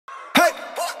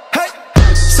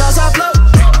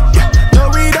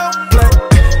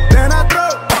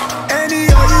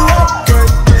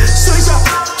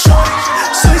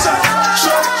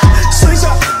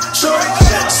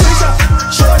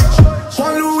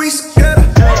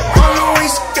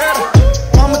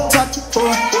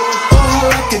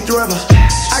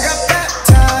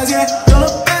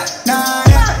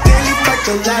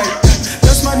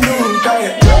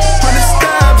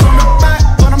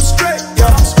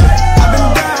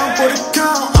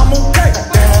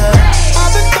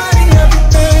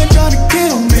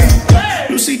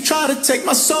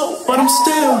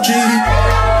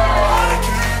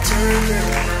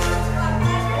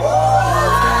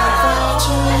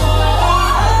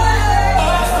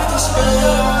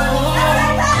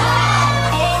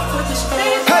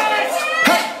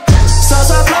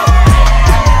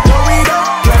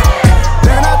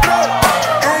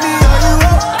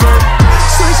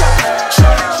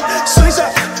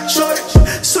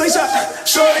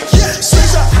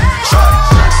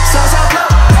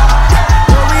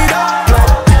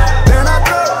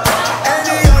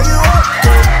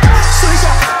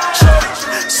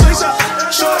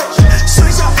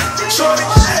shorty,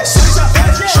 slingshot,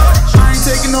 shorty. I ain't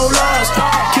taking no loss,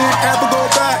 can't ever go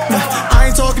back. I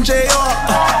ain't talking JR,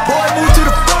 boy move to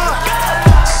the front.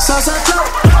 Southside club,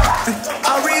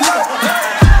 I reload.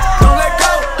 Don't let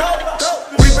go,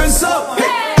 we've been so.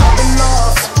 I've been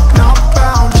lost, now I'm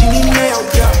found, Genie nailed,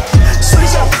 yeah.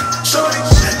 Slingshot, shorty,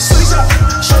 slingshot,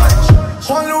 shorty.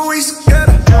 Juan Luis, get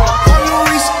her, Juan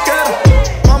Luis, get her.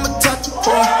 Mama touch it,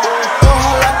 boy, go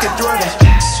hard like a drugger.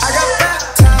 I got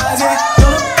baptized, yeah,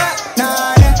 don't look back,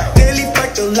 nah, yeah. Daily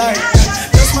fight the light,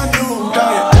 that's my new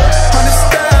diet. 100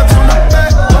 stabs on the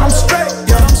back, but I'm straight,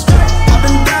 yeah. I've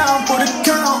been down for the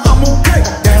count, I'm okay,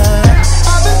 yeah.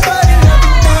 I've been fighting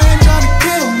everything trying to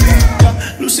kill me,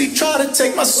 yeah. Lucy tried to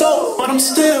take my soul, but I'm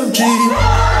still G.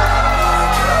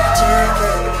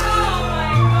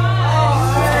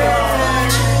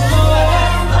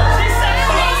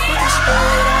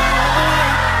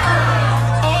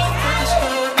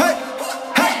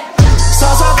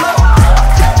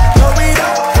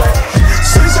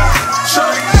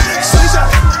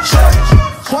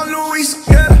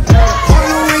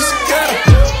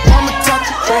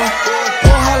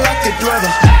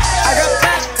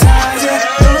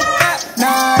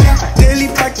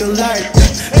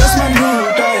 That's my new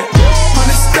diet.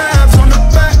 100 stabs on the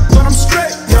back, but I'm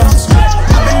straight, yeah.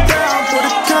 I've been down for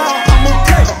the count, I'm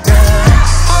okay,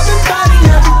 yeah. I've been fighting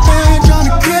everything trying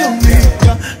to kill me,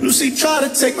 yeah. Lucy tried to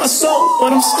take my soul,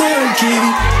 but I'm still G.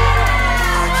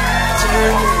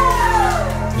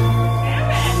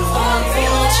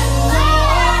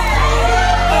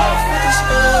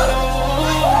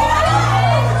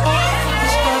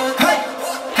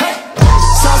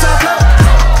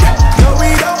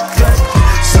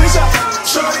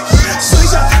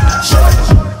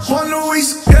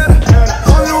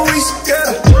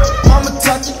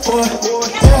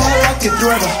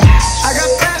 I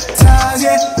got baptized,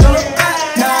 yeah, don't look back,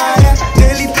 nah, yeah.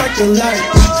 Daily fight the light,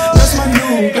 that's my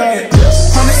new diet.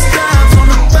 100 stabs on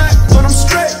the back, but I'm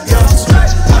straight, yeah.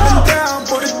 I've been down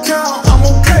for the count, I'm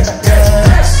okay,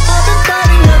 yeah. I've been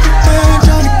fighting everything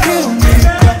trying to kill me,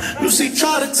 yeah. Lucy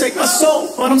tried to take my soul,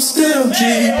 but I'm still G.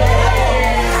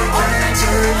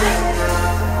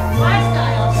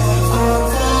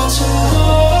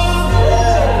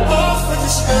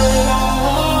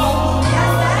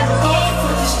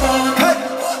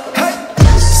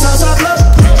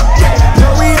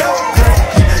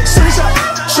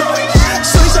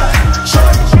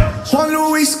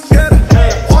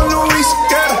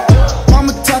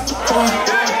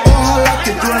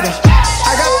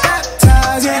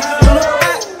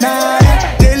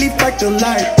 The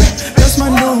light, that's my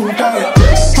new diet.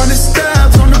 100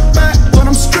 stabs on the back, but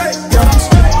I'm straight, yeah.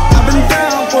 I've been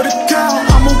down for the count,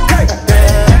 I'm okay,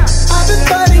 yeah. I've been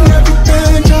fighting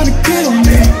everything trying to kill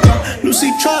me, yeah.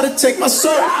 Lucy tried to take my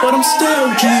soul, but I'm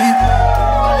still G.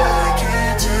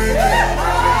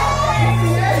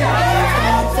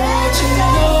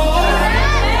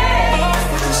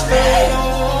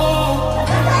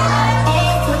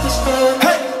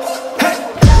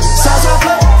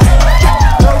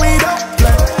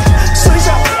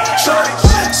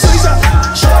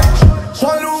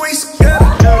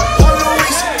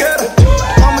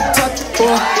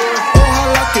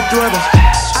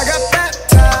 I got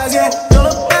baptized, yeah, don't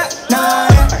look back,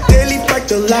 nah, yeah. Daily fight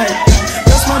the light,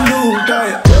 that's my new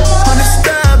diet. 100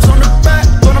 stabs on the back,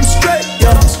 but I'm straight,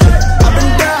 yeah. I've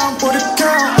been down for the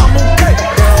count, I'm okay,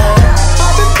 yeah.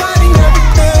 I've been fighting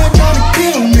everything trying to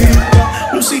kill me,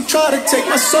 yeah. Lucy tried to take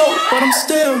my soul, but I'm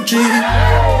still G.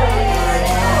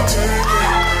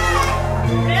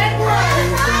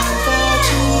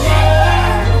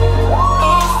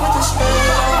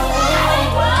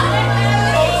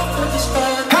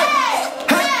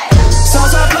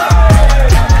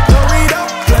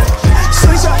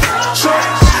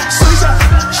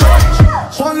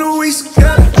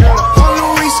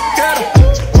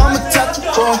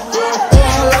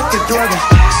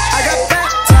 I got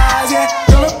baptized, yeah,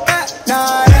 don't look back,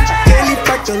 nah, yeah. Daily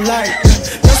fight the light,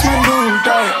 that's my new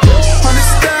diet. 100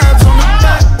 stabs on the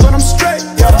back, but I'm straight,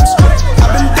 yeah.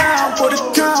 I've been down for the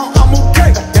count, I'm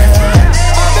okay, yeah.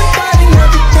 I've been fighting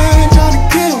everything trying to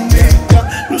kill me,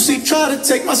 yeah. Lucy tried to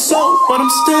take my soul, but I'm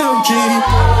still G.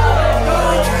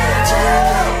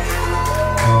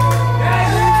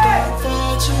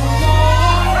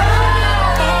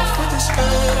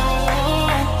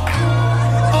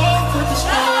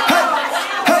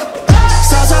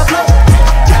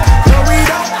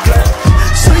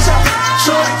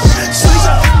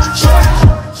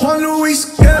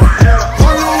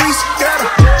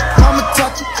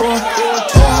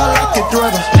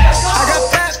 I got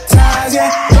baptized, yeah,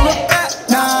 don't look back,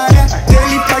 nah, yeah.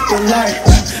 Daily fight the light,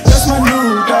 that's my new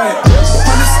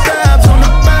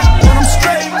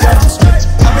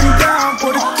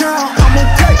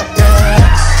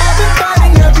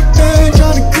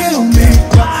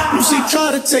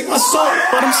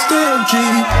I'm still